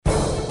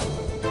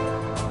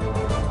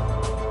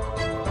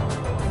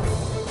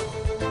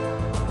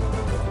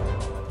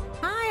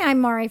I'm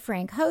Mari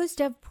Frank,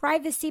 host of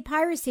Privacy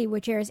Piracy,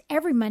 which airs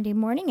every Monday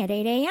morning at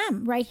 8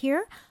 a.m. right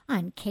here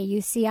on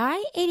KUCI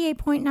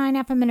 88.9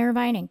 FM in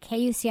Irvine and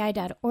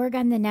KUCI.org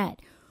on the net.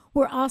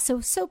 We're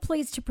also so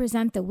pleased to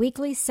present the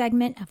weekly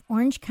segment of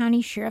Orange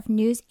County Sheriff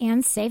News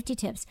and Safety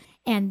Tips.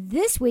 And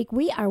this week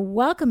we are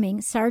welcoming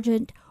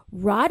Sergeant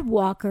Rod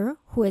Walker,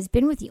 who has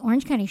been with the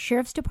Orange County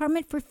Sheriff's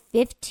Department for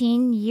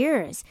 15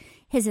 years.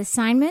 His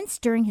assignments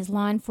during his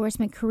law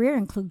enforcement career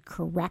include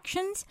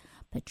corrections,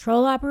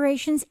 patrol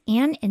operations,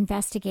 and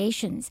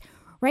investigations.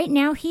 Right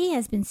now, he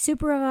has been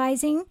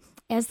supervising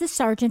as the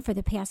sergeant for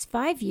the past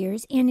 5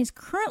 years and is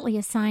currently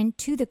assigned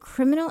to the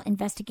Criminal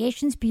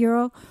Investigations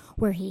Bureau,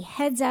 where he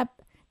heads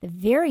up the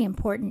very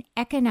important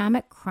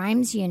Economic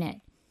Crimes Unit.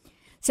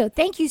 So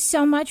thank you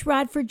so much,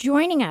 Rod, for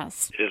joining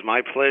us. It is my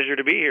pleasure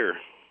to be here.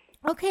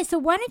 Okay, so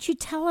why don't you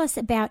tell us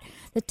about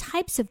the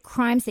types of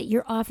crimes that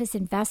your office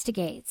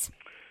investigates?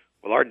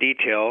 Well, our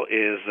detail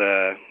is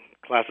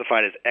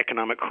classified as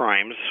economic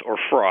crimes or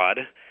fraud,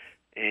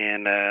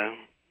 and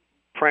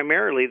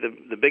primarily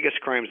the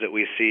biggest crimes that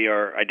we see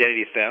are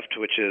identity theft,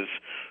 which is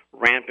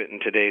rampant in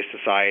today's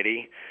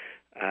society,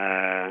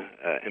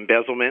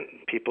 embezzlement,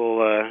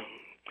 people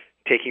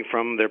taking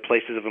from their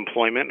places of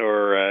employment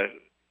or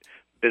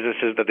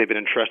businesses that they've been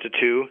entrusted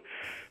to,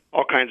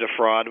 all kinds of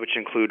fraud, which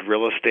include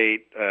real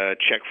estate,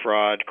 check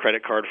fraud,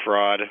 credit card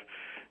fraud,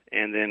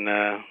 and then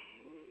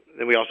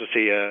we also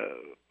see a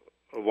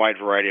wide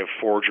variety of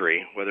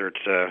forgery, whether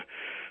it's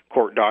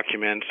court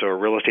documents or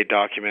real estate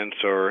documents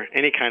or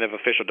any kind of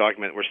official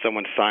document where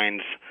someone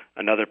signs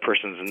another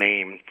person's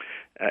name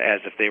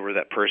as if they were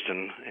that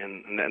person,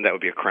 and that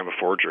would be a crime of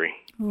forgery.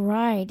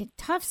 Right.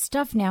 Tough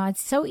stuff now.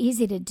 It's so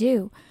easy to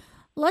do.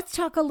 Let's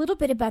talk a little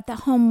bit about the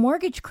home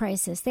mortgage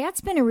crisis.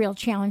 That's been a real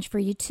challenge for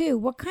you, too.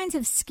 What kinds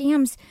of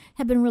scams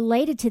have been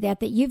related to that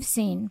you've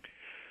seen?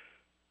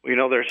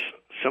 Well, there's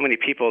so many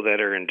people that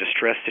are in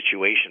distressed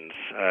situations,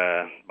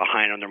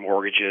 behind on their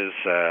mortgages,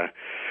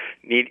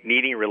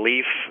 needing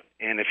relief.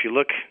 And if you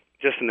look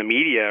just in the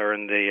media or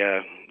in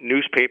the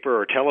newspaper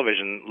or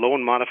television,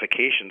 loan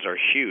modifications are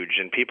huge,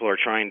 and people are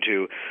trying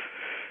to,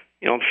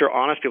 I'm sure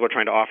honest people are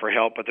trying to offer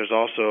help, but there's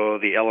also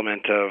the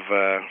element of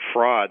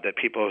fraud, that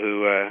people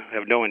who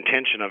have no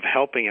intention of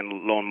helping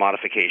in loan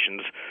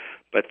modifications,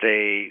 but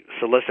they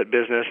solicit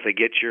business, they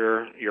get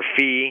your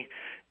fee,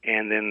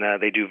 and then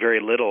they do very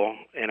little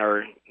and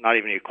are not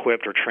even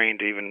equipped or trained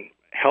to even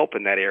help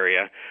in that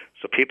area.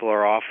 So people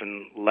are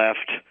often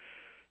left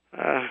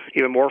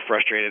even more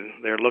frustrated.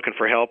 They're looking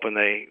for help and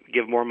they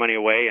give more money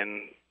away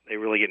and they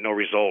really get no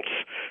results.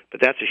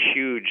 But that's a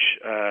huge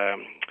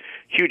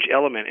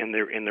element in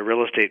the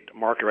real estate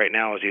market right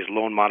now, is these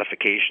loan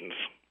modifications.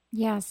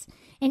 Yes.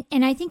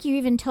 And I think you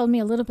even told me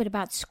a little bit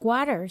about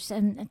squatters.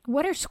 And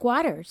what are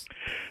squatters?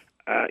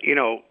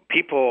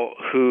 People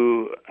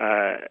who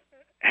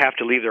have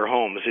to leave their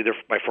homes either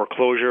by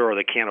foreclosure or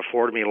they can't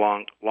afford me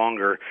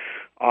longer,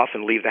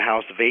 often leave the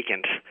house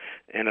vacant.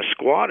 And a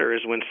squatter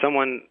is when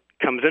someone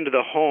comes into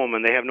the home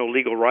and they have no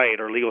legal right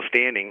or legal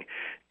standing,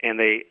 and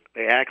they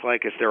act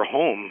like it's their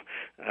home.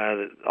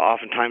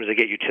 Oftentimes they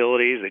get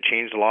utilities, they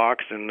change the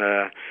locks and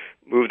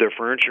move their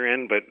furniture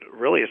in, but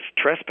really it's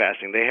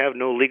trespassing. They have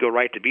no legal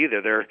right to be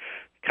there. They're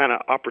kind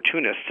of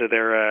opportunists. So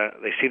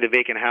they see the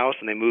vacant house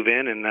and they move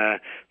in and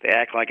they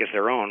act like it's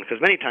their own. Because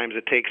many times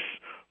it takes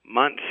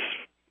months,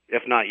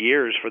 if not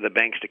years, for the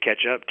banks to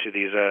catch up to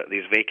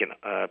these vacant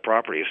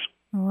properties.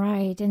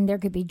 Right, and there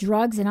could be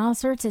drugs and all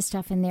sorts of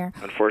stuff in there.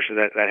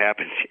 Unfortunately, that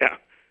happens, yeah.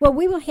 Well,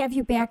 we will have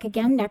you back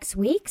again next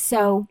week,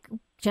 so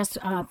just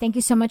thank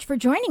you so much for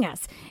joining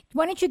us.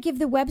 Why don't you give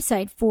the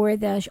website for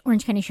the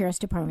Orange County Sheriff's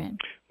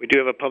Department? We do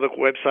have a public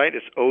website.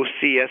 It's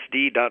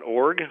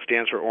OCSD.org. It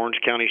stands for Orange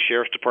County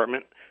Sheriff's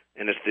Department,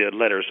 and it's the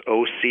letters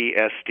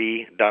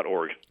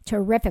OCSD.org.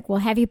 Terrific. We'll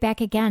have you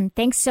back again.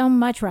 Thanks so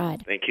much,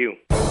 Rod. Thank you.